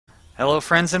Hello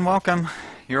friends and welcome.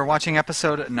 You're watching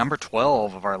episode number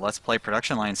 12 of our Let's Play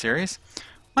Production Line series.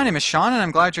 My name is Sean and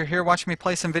I'm glad you're here watching me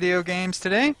play some video games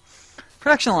today.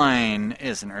 Production Line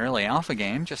is an early alpha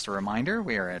game. Just a reminder,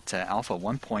 we are at alpha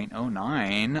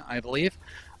 1.09, I believe.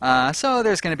 So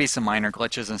there's going to be some minor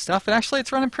glitches and stuff, but actually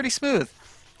it's running pretty smooth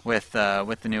with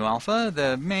the new alpha.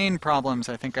 The main problems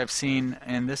I think I've seen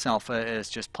in this alpha is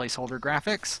just placeholder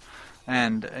graphics.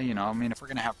 And you know, I mean, if we're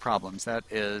going to have problems, that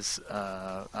is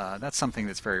that's something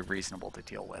that's very reasonable to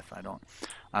deal with. I don't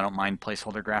mind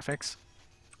placeholder graphics.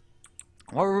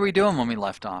 What were we doing when we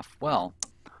left off? Well,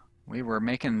 we were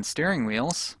making steering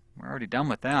wheels. We're already done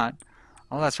with that.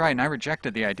 Oh, that's right. And I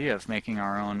rejected the idea of making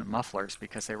our own mufflers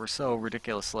because they were so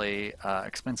ridiculously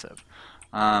expensive.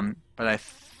 But I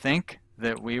think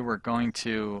that we were going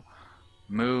to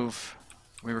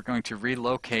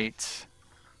relocate.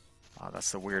 Oh,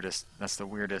 that's the weirdest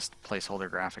placeholder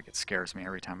graphic. It scares me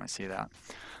every time I see that.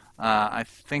 I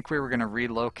think we were going to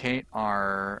relocate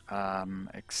our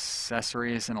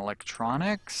accessories and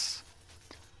electronics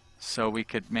so we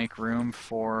could make room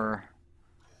for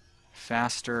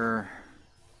faster.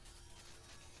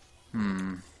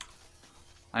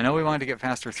 I know we wanted to get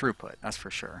faster throughput, that's for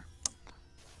sure.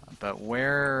 But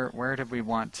where did we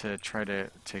want to try to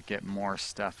get more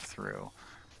stuff through?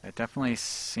 It definitely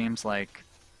seems like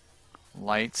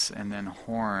lights and then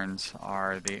horns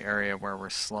are the area where we're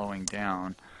slowing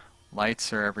down.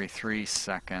 Lights are every 3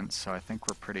 seconds, so I think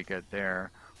we're pretty good there.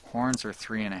 Horns are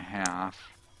 3.5.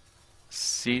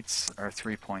 Seats are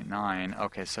 3.9.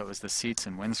 Okay, so it was the seats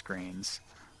and windscreens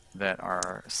that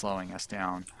are slowing us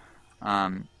down.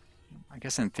 I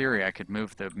guess in theory I could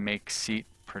move the make seat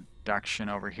production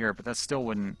over here, but that still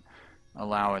wouldn't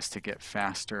allow us to get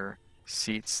faster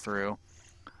seats through.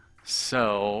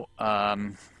 So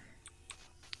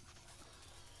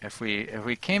if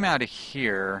we came out of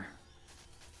here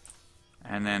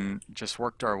and then just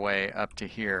worked our way up to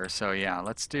here, so yeah,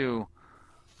 let's do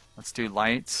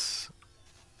lights.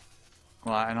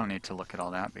 Well, I don't need to look at all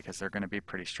that because they're going to be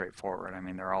pretty straightforward. I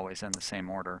mean, they're always in the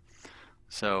same order.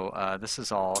 So this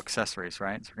is all accessories,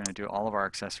 right? So we're going to do all of our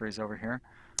accessories over here.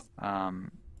 There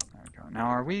we go. Now,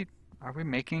 are we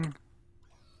making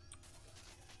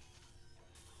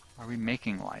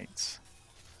lights?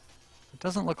 It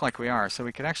doesn't look like we are, so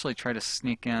we could actually try to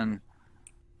sneak in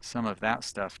some of that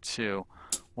stuff too.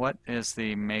 What is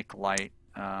the make light?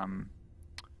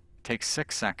 Takes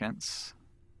 6 seconds,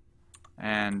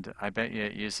 and I bet you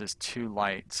it uses 2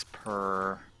 lights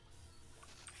per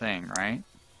thing, right?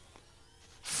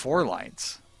 4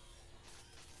 lights.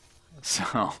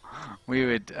 So we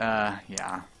would,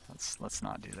 yeah, let's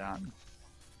not do that.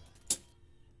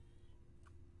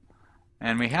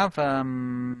 And we have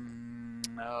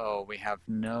we have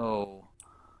no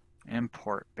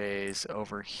import bays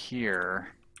over here.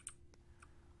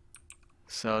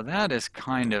 So that is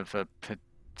kind of a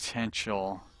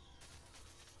potential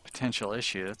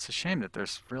issue. It's a shame that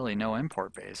there's really no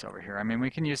import bays over here. I mean, we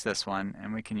can use this one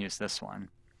and we can use this one.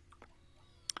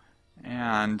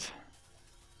 And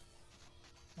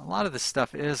a lot of this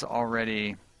stuff is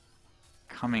already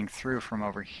coming through from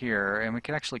over here, and we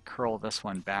could actually curl this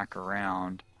one back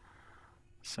around.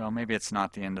 So maybe it's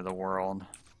not the end of the world.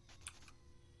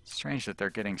 Strange that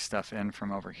they're getting stuff in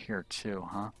from over here too,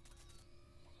 huh?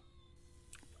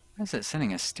 Why is it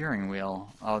sending a steering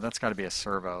wheel? Oh, that's got to be a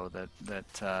servo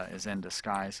that is in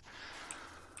disguise.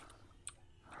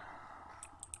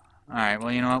 All right,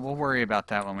 well, you know what? We'll worry about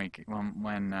that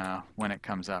when it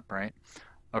comes up, right?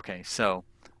 Okay, so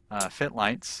fit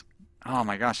lights. Oh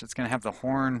my gosh, it's going to have the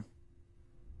horn.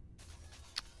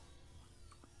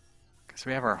 So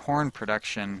we have our horn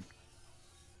production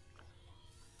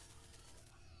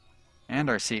and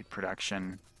our seat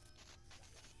production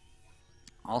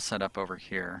all set up over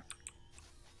here.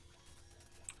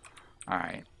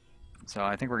 Alright, so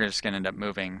I think we're just going to end up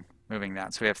moving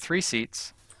that. So we have 3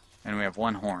 seats and we have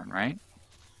 1 horn, right?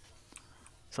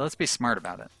 So let's be smart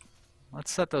about it.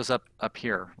 Let's set those up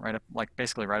here, right up, like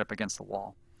basically right up against the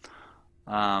wall.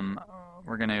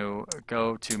 We're going to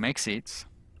go to make seats.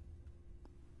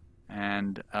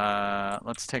 And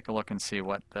let's take a look and see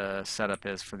what the setup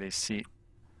is for these seat.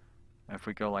 If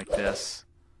we go like this,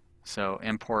 so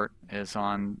import is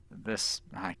on this.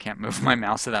 I can't move my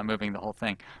mouse without moving the whole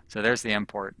thing. So there's the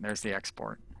import, there's the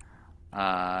export.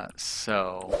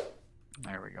 So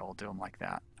there we go, we'll do them like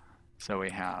that. So we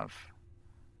have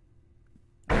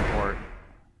import,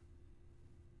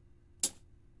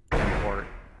 import,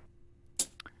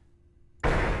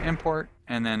 import,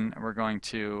 and then we're going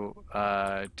to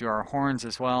do our horns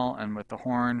as well, and with the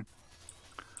horn,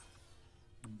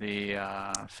 the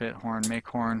fit horn, make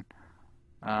horn,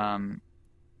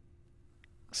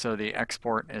 So the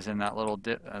export is in that little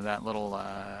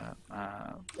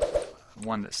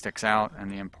one that sticks out, and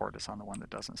the import is on the one that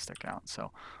doesn't stick out.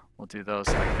 So we'll do those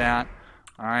like that.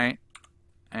 All right,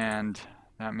 and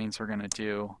that means we're going to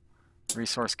do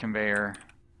resource conveyor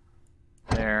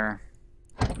there,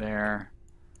 there,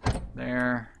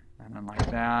 there, and then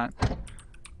like that.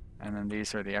 And then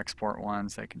these are the export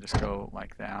ones. They can just go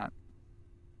like that,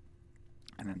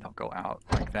 and then they'll go out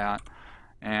like that.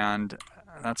 And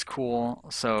that's cool.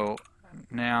 So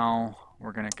now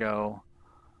we're going to go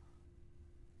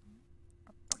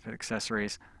fit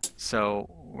accessories. So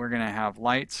we're going to have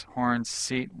lights, horns,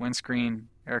 seat, windscreen,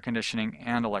 air conditioning,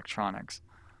 and electronics.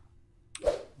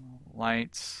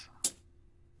 Lights,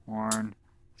 horn,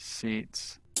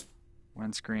 seats,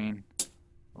 windscreen,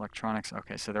 electronics.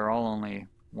 Okay, so they're all only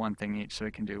one thing each. So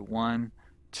we can do 1,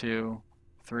 2,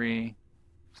 3,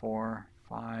 4,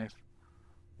 5.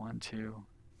 1, 2,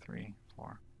 3,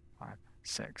 4, 5,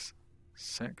 6.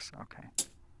 6, okay.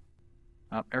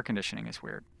 Air conditioning is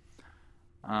weird.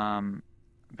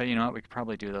 But you know what, we could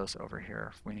probably do those over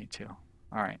here if we need to.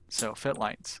 Alright, so fit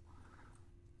lights.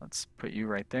 Let's put you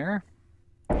right there.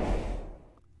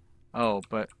 Oh,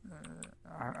 but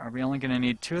are we only going to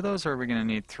need 2 of those, or are we going to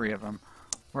need 3 of them?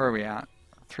 Where are we at?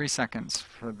 3 seconds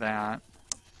for that.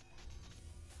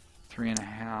 3.5.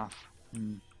 I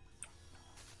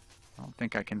don't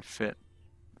think I can fit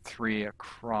 3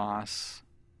 across.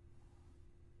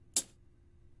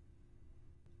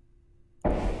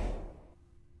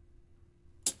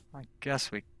 I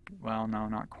guess we, well, no,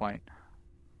 not quite.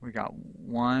 We got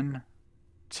 1,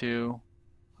 2,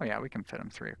 oh yeah, we can fit them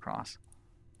 3 across.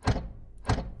 Right,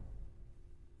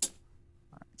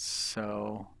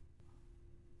 so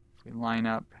if we line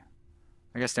up,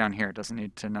 I guess down here it doesn't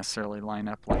need to necessarily line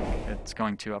up like it's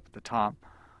going to up at the top.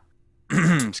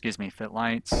 Excuse me, fit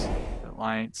lights, fit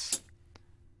lights.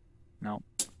 Nope,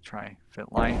 try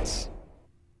fit lights,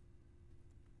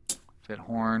 fit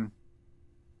horn.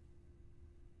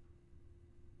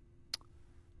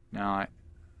 Now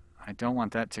I don't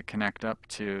want that to connect up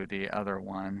to the other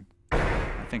one.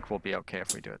 I think we'll be okay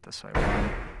if we do it this way. 1,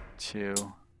 2,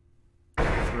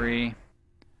 3.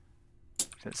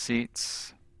 Fit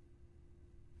seats.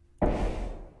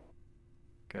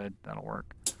 Good, that'll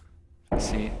work. Fit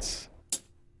seats.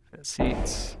 Fit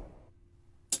seats.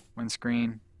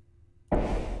 Windscreen.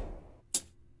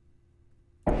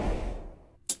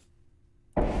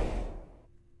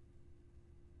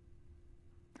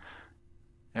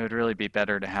 It would really be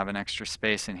better to have an extra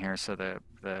space in here so the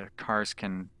cars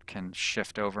can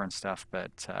shift over and stuff,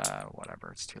 but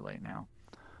whatever, it's too late now.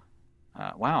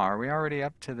 Wow, are we already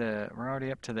up to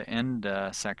the end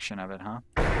section of it, huh?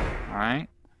 All right.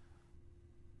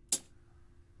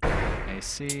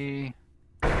 AC,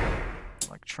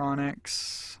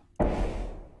 electronics.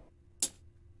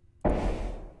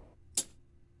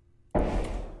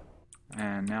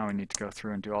 And now we need to go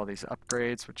through and do all these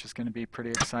upgrades, which is going to be pretty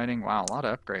exciting. Wow, a lot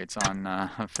of upgrades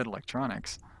on Fit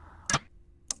Electronics.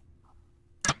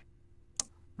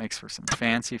 Makes for some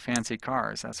fancy, fancy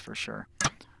cars, that's for sure.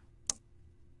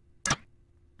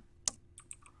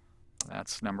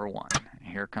 That's number 1.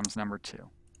 Here comes number 2.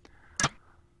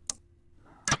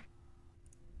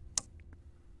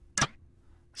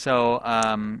 So,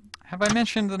 have I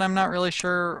mentioned that I'm not really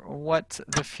sure what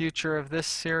the future of this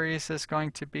series is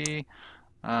going to be?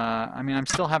 I mean, I'm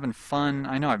still having fun.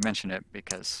 I know I've mentioned it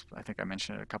because I think I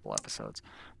mentioned it a couple episodes.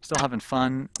 I'm still having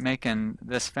fun making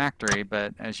this factory,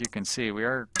 but as you can see, we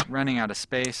are running out of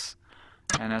space.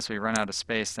 And as we run out of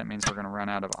space, that means we're going to run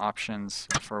out of options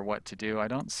for what to do. I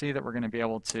don't see that we're going to be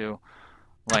able to,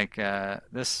 like,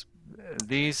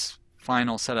 these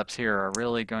final setups here are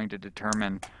really going to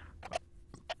determine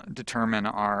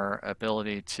our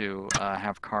ability to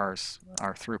have cars,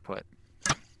 our throughput.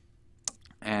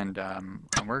 And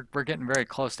we're getting very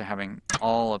close to having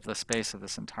all of the space of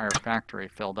this entire factory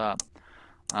filled up.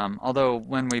 Although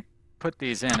when we put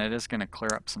these in, it is going to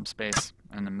clear up some space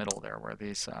in the middle there where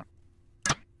these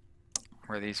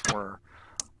were.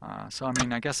 So I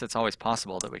mean, I guess it's always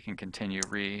possible that we can continue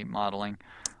remodeling.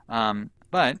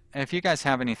 But if you guys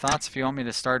have any thoughts, if you want me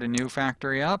to start a new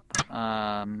factory up,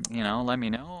 you know, let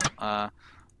me know. I'm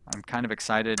kind of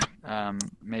excited,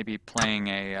 maybe playing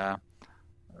a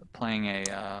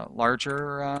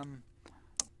larger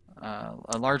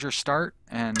start,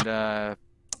 and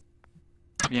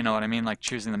you know what I mean, like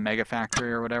choosing the mega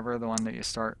factory or whatever, the one that you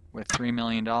start with $3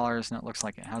 million and it looks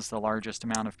like it has the largest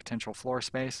amount of potential floor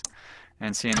space,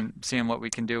 and seeing what we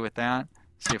can do with that.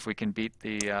 See if we can beat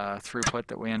the throughput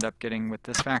that we end up getting with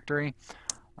this factory,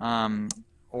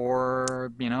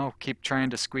 or you know, keep trying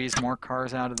to squeeze more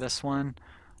cars out of this one,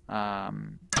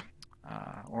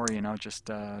 you know, just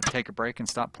take a break and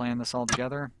stop playing this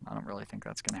altogether. I don't really think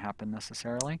that's going to happen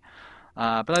necessarily.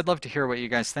 But I'd love to hear what you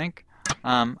guys think.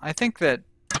 I think that,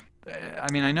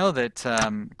 I mean, I know that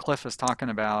Cliff is talking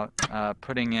about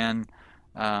putting in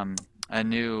a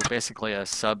new, basically a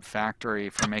sub-factory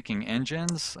for making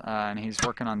engines, and he's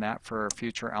working on that for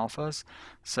future alphas.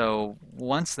 So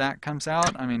once that comes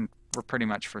out, I mean, we're pretty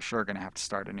much for sure going to have to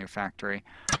start a new factory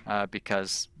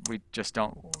because we just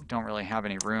don't really have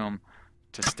any room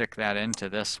to stick that into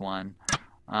this one.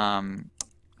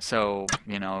 So,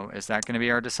 you know, is that going to be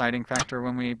our deciding factor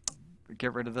when we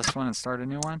get rid of this one and start a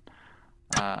new one?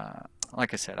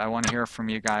 Like I said, I want to hear from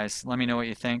you guys. Let me know what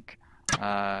you think.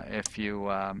 If you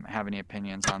have any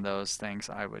opinions on those things,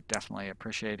 I would definitely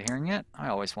appreciate hearing it. I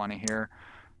always want to hear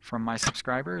from my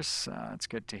subscribers. It's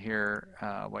good to hear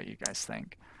what you guys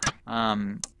think.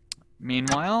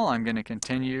 Meanwhile, I'm going to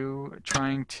continue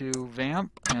trying to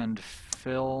vamp and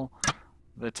fill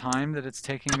the time that it's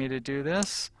taking me to do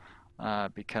this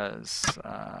because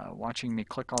watching me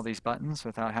click all these buttons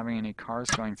without having any cars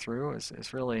going through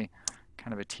is really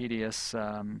kind of a tedious.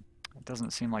 It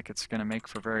doesn't seem like it's going to make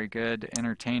for very good,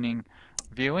 entertaining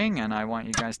viewing, and I want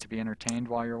you guys to be entertained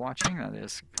while you're watching. That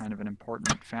is kind of an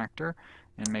important factor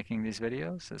in making these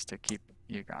videos, is to keep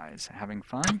you guys having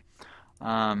fun.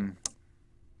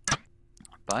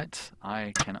 But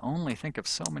I can only think of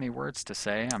so many words to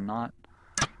say. I'm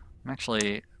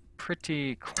actually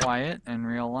pretty quiet in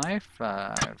real life.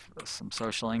 I have some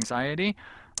social anxiety,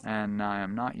 and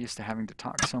I'm not used to having to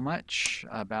talk so much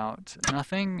about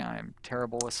nothing. I'm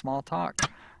terrible with small talk,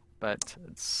 but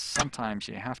sometimes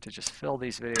you have to just fill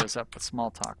these videos up with small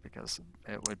talk because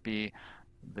it would be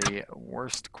the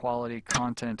worst quality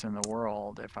content in the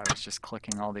world if I was just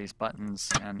clicking all these buttons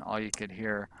and all you could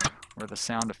hear were the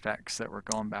sound effects that were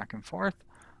going back and forth.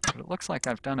 But it looks like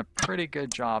I've done a pretty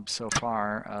good job so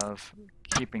far of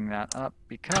keeping that up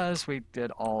because we did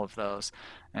all of those.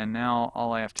 And now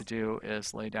all I have to do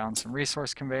is lay down some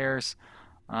resource conveyors,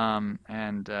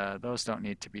 and those don't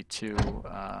need to be too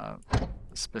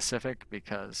specific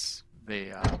because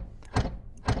the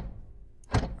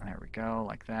there we go,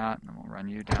 like that, and then we'll run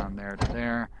you down there to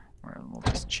there, or we'll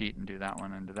just cheat and do that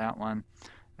one into that one.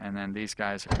 And then these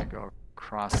guys are going to go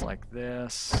across like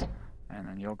this, and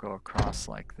then you'll go across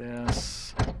like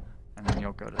this, and then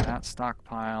you'll go to that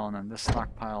stockpile, and then this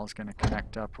stockpile is going to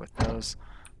connect up with those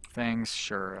things.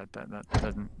 Sure, that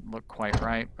doesn't look quite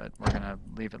right, but we're going to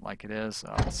leave it like it is.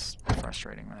 Oh, it's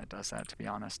frustrating when it does that, to be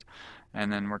honest.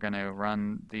 And then we're going to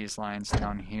run these lines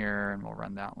down here, and we'll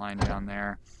run that line down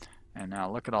there. And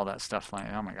now look at all that stuff.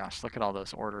 Oh my gosh, look at all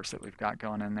those orders that we've got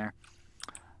going in there.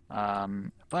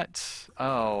 But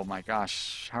oh my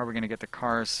gosh, how are we going to get the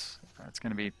cars? It's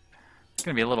going to be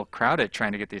a little crowded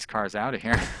trying to get these cars out of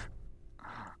here.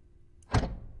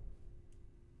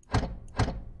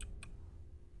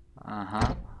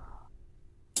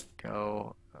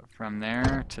 Go from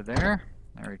there to there.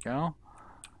 There we go.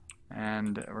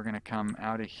 And we're going to come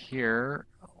out of here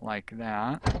like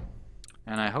that.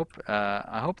 And I hope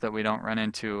that we don't run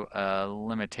into a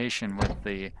limitation with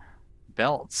the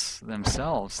belts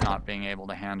themselves not being able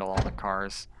to handle all the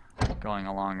cars going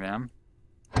along them.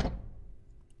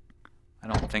 I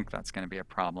don't think that's going to be a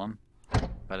problem,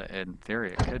 but in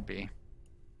theory it could be.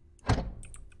 I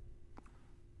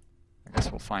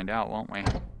guess we'll find out, won't we?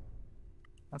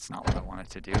 That's not what I wanted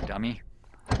to do, dummy.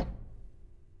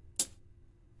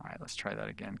 Alright, let's try that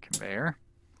again. Conveyor.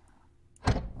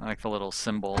 I like the little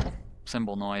symbol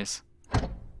noise.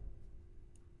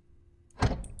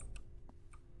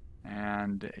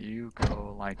 And you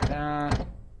go like that.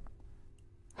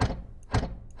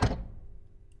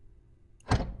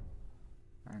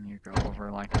 And you go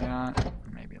over like that,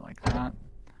 maybe like that.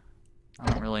 I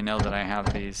don't really know that I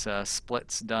have these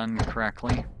splits done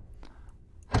correctly.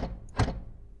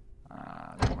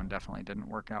 That one definitely didn't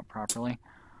work out properly.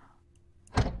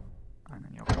 And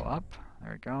then you'll go up.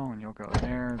 There we go. And you'll go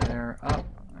there, there, up.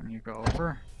 And you go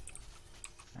over.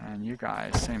 And you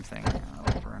guys, same thing.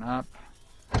 Over and up.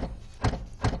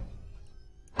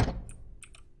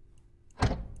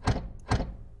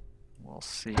 We'll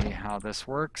see how this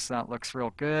works. That looks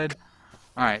real good.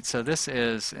 Alright, so this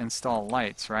is install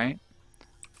lights, right?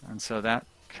 And so that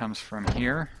comes from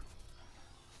here.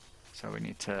 So we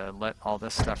need to let all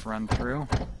this stuff run through.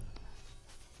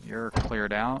 You're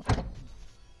cleared out.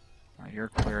 You're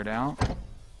cleared out.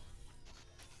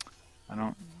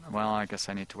 Well, I guess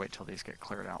I need to wait till these get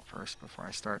cleared out first before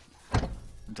I start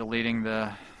deleting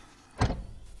the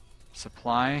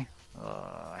supply.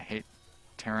 I hate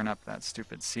tearing up that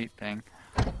stupid seat thing,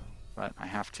 but I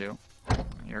have to.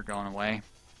 You're going away.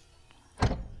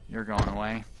 You're going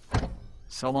away.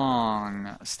 So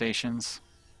long, stations.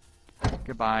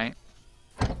 Goodbye.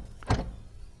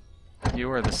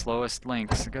 You are the slowest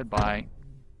links. Goodbye.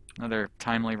 Another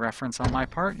timely reference on my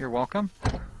part. You're welcome.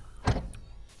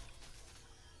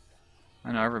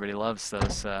 I know everybody loves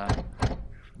those,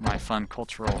 my fun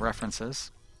cultural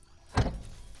references.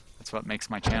 That's what makes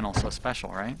my channel so special,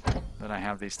 right? That I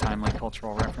have these timely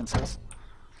cultural references.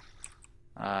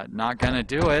 Not gonna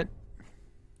do it.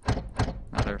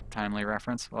 Another timely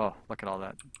reference. Oh, look at all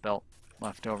that belt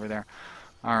left over there.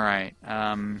 Alright,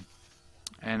 and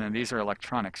then these are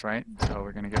electronics, right? So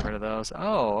we're gonna get rid of those.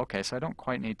 Oh, okay, so I don't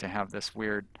quite need to have this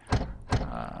weird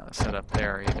setup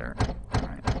there either.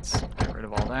 Alright, let's get rid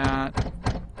of all that.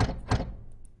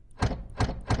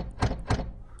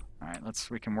 Alright,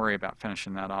 we can worry about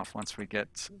finishing that off once we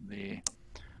get the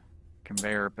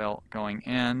conveyor belt going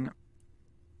in.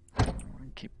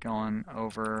 Keep going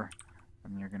over,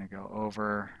 and you're going to go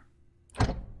over,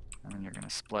 and then you're going to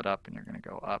split up, and you're going to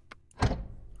go up,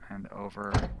 and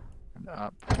over, and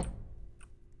up,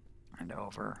 and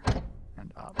over,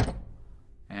 and up.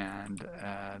 And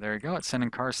there you go, it's sending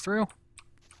cars through.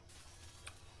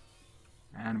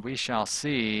 And we shall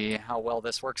see how well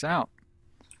this works out.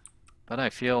 But I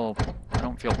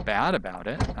don't feel bad about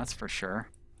it, that's for sure.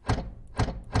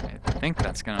 I think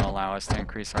that's going to allow us to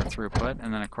increase our throughput,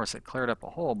 and then of course it cleared up a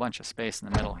whole bunch of space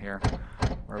in the middle here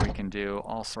where we can do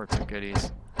all sorts of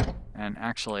goodies. And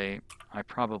actually I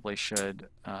probably should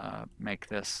make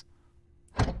this,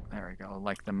 there we go,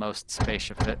 like the most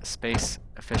space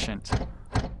efficient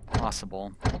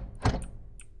possible.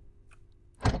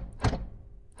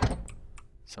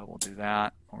 So we'll do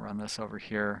that. We'll run this over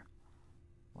here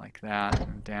like that,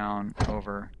 and down,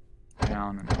 over,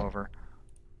 down, and over.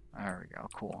 There we go,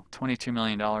 cool. $22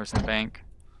 million in the bank.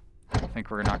 I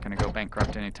think we're not going to go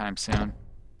bankrupt anytime soon.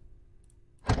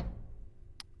 I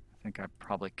think I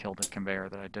probably killed a conveyor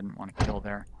that I didn't want to kill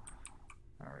there.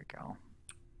 There we go.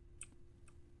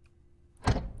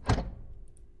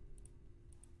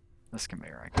 This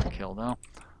conveyor I can kill though.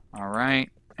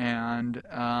 Alright, and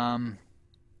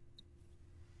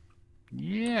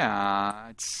yeah,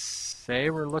 I'd say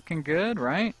we're looking good,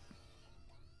 right?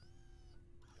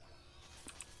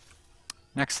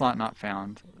 Next slot not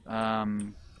found.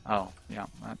 Oh, yeah,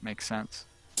 that makes sense.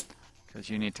 Because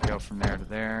you need to go from there to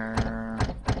there.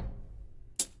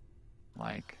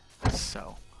 Like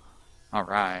so.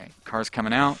 Alright, car's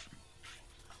coming out.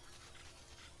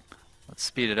 Let's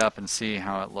speed it up and see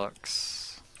how it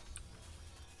looks.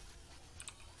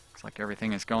 Looks like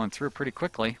everything is going through pretty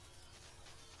quickly.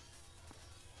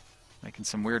 Making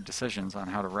some weird decisions on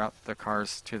how to route the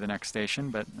cars to the next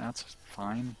station, but that's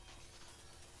fine.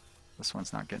 This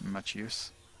one's not getting much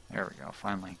use. There we go,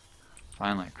 finally.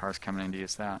 Finally, a car's coming in to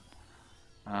use that.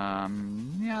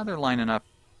 Yeah, they're lining up,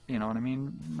 you know what I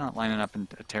mean? Not lining up in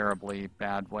a terribly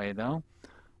bad way, though.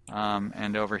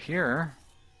 And over here,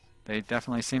 they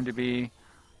definitely seem to be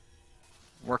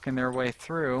working their way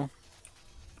through.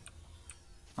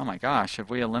 Oh my gosh,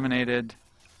 have we eliminated...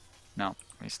 No,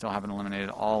 we still haven't eliminated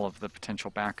all of the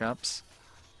potential backups.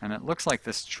 And it looks like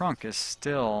this trunk is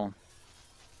still...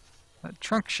 That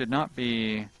trunk should not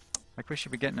be... Like, we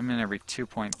should be getting them in every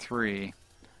 2.3.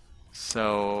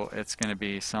 So it's going to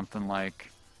be something like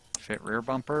fit rear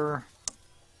bumper.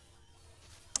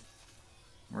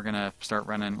 We're going to start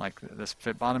running, like, this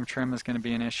fit bottom trim is going to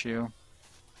be an issue.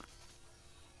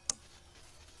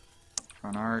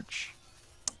 Front arch.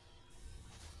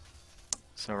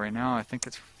 So right now I think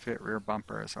it's fit rear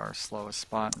bumper is our slowest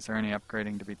spot. Is there any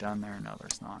upgrading to be done there? No,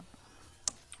 there's not.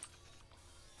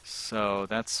 So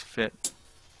that's fit.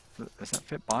 Is that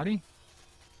fit body?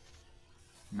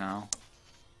 No.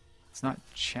 It's not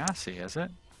chassis, is it?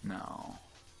 No.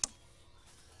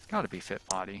 It's got to be fit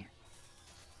body.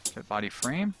 Fit body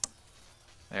frame?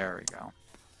 There we go.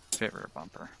 Fit rear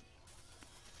bumper.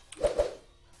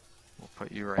 We'll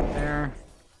put you right there.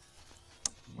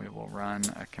 We will run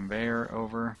a conveyor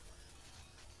over.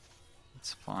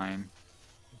 It's fine.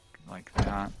 Like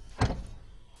that.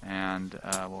 And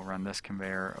we'll run this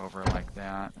conveyor over like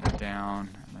that and down,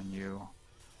 and then you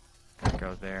can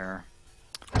go there.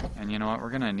 And you know what, we're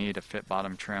going to need a fit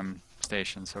bottom trim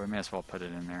station, so we may as well put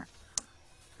it in there.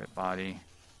 Fit body,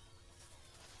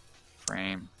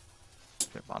 frame,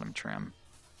 fit bottom trim.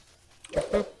 Boop,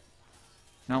 boop.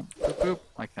 Nope, boop, boop,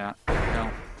 like that. There we go.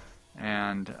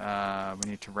 And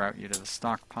we need to route you to the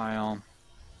stockpile.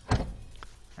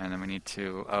 And then we need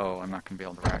to, oh, I'm not going to be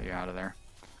able to route you out of there.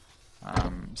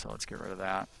 So let's get rid of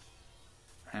that.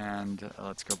 And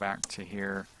let's go back to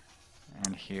here,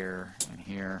 and here, and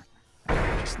here. And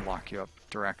we'll just lock you up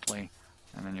directly.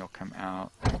 And then you'll come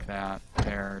out like that,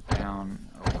 there, down,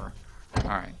 over.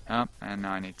 Alright, up, and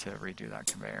now I need to redo that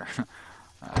conveyor.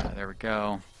 There we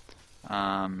go.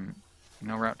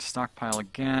 No route to stockpile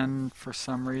again for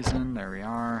some reason. There we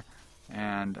are.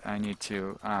 And I need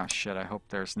to, shit, I hope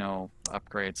there's no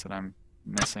upgrades that I'm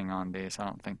missing on these. I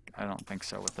don't think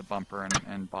so with the bumper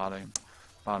and bottom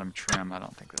trim. I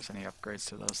don't think there's any upgrades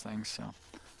to those things, so.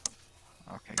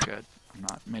 Okay, good. I'm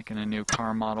not making a new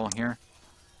car model here.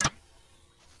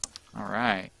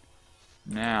 Alright.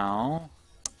 Now,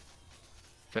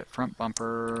 fit front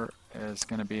bumper is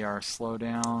going to be our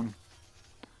slowdown,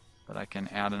 but I can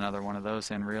add another one of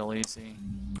those in real easy.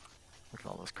 Look at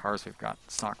all those cars we've got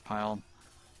stockpiled.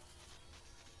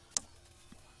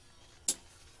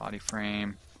 Body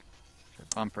frame, fit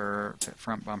bumper, fit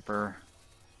front bumper,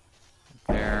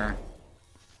 there,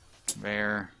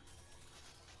 conveyor,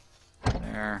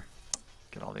 there.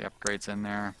 Get all the upgrades in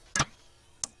there.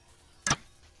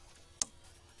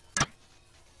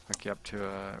 Hook you up to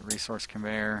a resource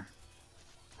conveyor,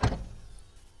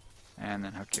 and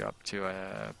then hook you up to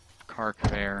a car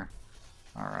conveyor.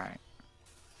 Alright.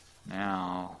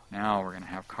 Now we're going to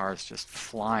have cars just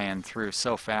flying through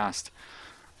so fast.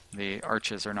 The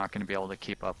arches are not going to be able to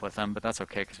keep up with them, but that's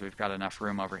okay because we've got enough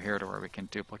room over here to where we can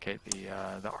duplicate the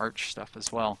arch stuff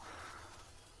as well.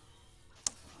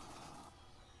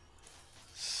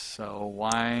 So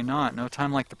why not? No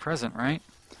time like the present, right?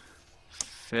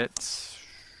 Fit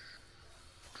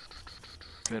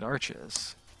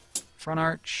arches. Front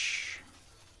arch.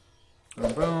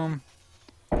 Boom, boom.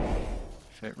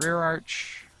 Fit rear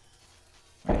arch.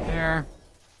 Right there.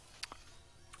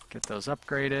 Get those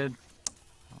upgraded.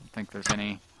 I don't think there's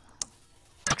any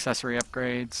accessory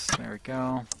upgrades. There we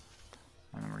go.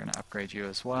 And then we're going to upgrade you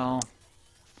as well.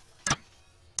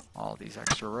 All these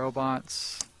extra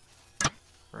robots.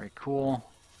 Very cool.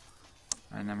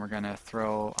 And then we're going to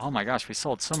throw... Oh my gosh, we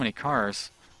sold so many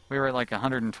cars. We were at like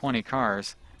 120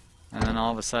 cars. And then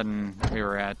all of a sudden we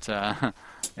were at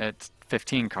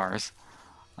 15 cars.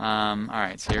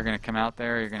 Alright, so you're going to come out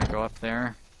there, you're going to go up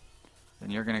there, then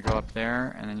you're going to go up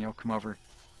there, and then you'll come over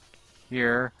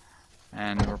here,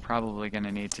 and we're probably going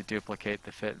to need to duplicate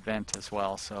the fit vent as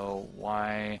well, so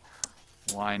why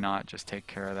not just take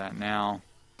care of that now?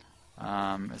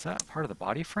 Is that part of the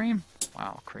body frame?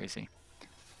 Wow, crazy.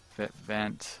 Fit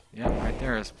vent, yep, right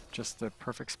there is just the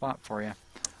perfect spot for you.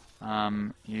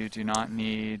 You do not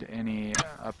need any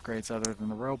upgrades other than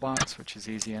the robots, which is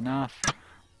easy enough.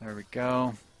 There we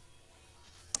go.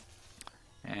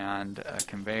 And a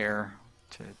conveyor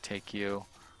to take you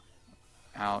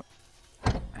out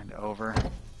and over.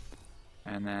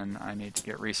 And then I need to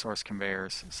get resource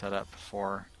conveyors set up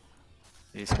for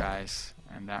these guys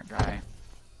and that guy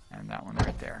and that one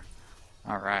right there.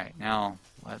 Alright, now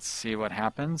let's see what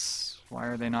happens. Why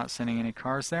are they not sending any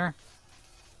cars there?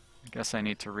 I guess I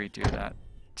need to redo that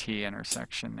T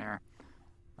intersection there.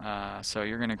 So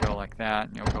you're going to go like that,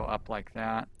 and you'll go up like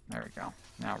that. There we go.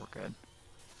 Now we're good.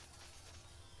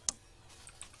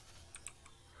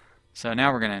 So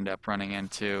now we're going to end up running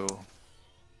into...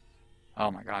 Oh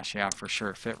my gosh, yeah, for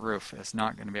sure. Fit roof is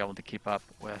not going to be able to keep up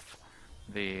with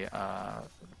the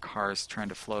cars trying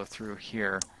to flow through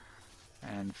here.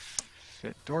 And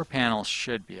fit door panels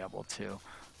should be able to.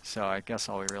 So I guess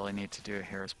all we really need to do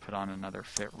here is put on another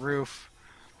fit roof.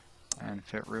 And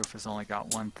fit roof has only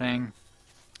got one thing.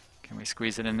 Can we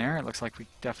squeeze it in there? It looks like we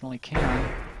definitely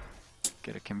can.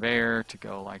 Get a conveyor to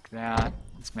go like that.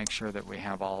 Let's make sure that we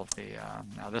have all of the...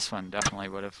 now this one definitely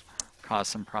would have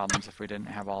caused some problems if we didn't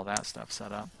have all that stuff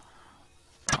set up.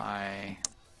 Buy,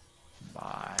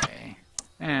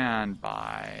 and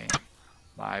buy.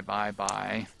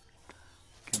 Buy.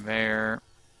 Conveyor.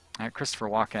 Christopher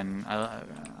Walken,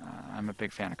 I'm a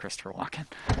big fan of Christopher Walken.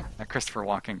 That Christopher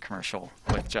Walken commercial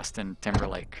with Justin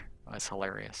Timberlake was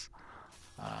hilarious.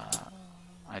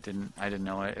 I didn't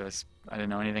know it. I didn't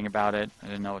know anything about it. I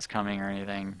didn't know it was coming or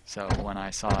anything. So when I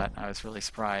saw it, I was really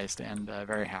surprised and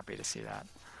very happy to see that.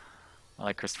 I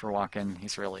like Christopher Walken.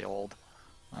 He's really old,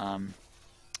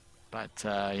 but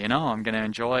you know, I'm gonna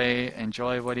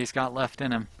enjoy what he's got left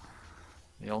in him.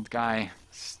 The old guy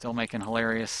still making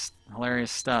hilarious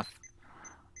stuff.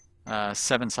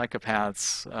 Seven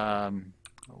Psychopaths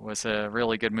was a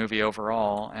really good movie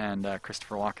overall, and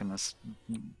Christopher Walken was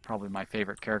probably my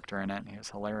favorite character in it, and he was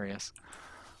hilarious.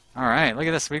 Alright, look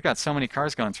at this. We've got so many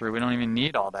cars going through. We don't even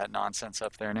need all that nonsense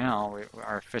up there now.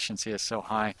 Our efficiency is so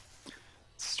high.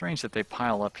 It's strange that they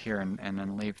pile up here and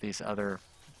then leave these other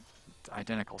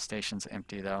identical stations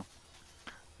empty, though.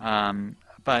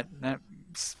 But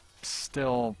that's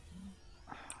still...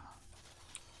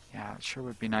 Yeah, it sure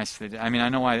would be nice to do. I mean, I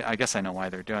know why. I guess I know why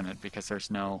they're doing it, because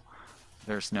there's no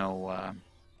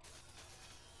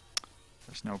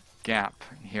there's no gap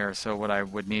here, so what I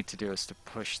would need to do is to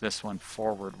push this one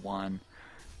forward one,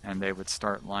 and they would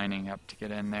start lining up to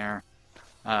get in there.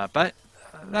 But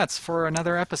that's for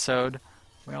another episode.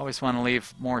 We always want to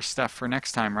leave more stuff for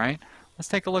next time, right? Let's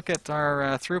take a look at our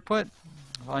throughput.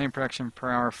 Volume production per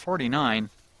hour, 49.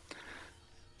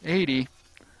 80.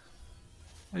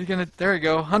 Are you gonna? There you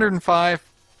go. 105.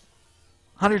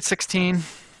 116.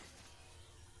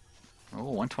 Oh,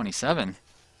 127.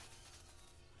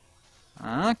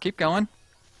 Keep going.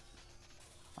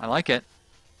 I like it.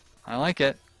 I like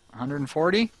it.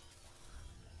 140.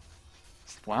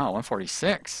 Wow,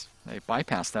 146. They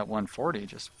bypassed that 140.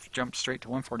 Just jumped straight to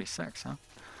 146, huh?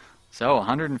 So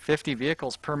 150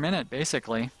 vehicles per minute,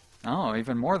 basically. Oh,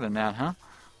 even more than that, huh?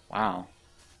 Wow.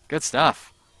 Good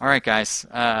stuff. All right, guys.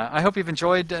 I hope you've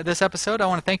enjoyed this episode. I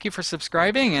want to thank you for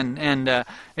subscribing, and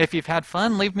if you've had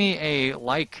fun, leave me a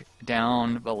like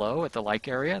down below at the like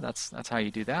area. That's how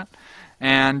you do that.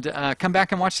 And come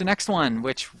back and watch the next one,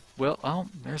 which will... Oh,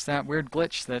 there's that weird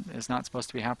glitch that is not supposed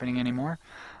to be happening anymore.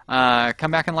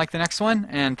 Come back and like the next one,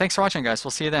 and thanks for watching, guys.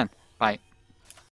 We'll see you then. Bye.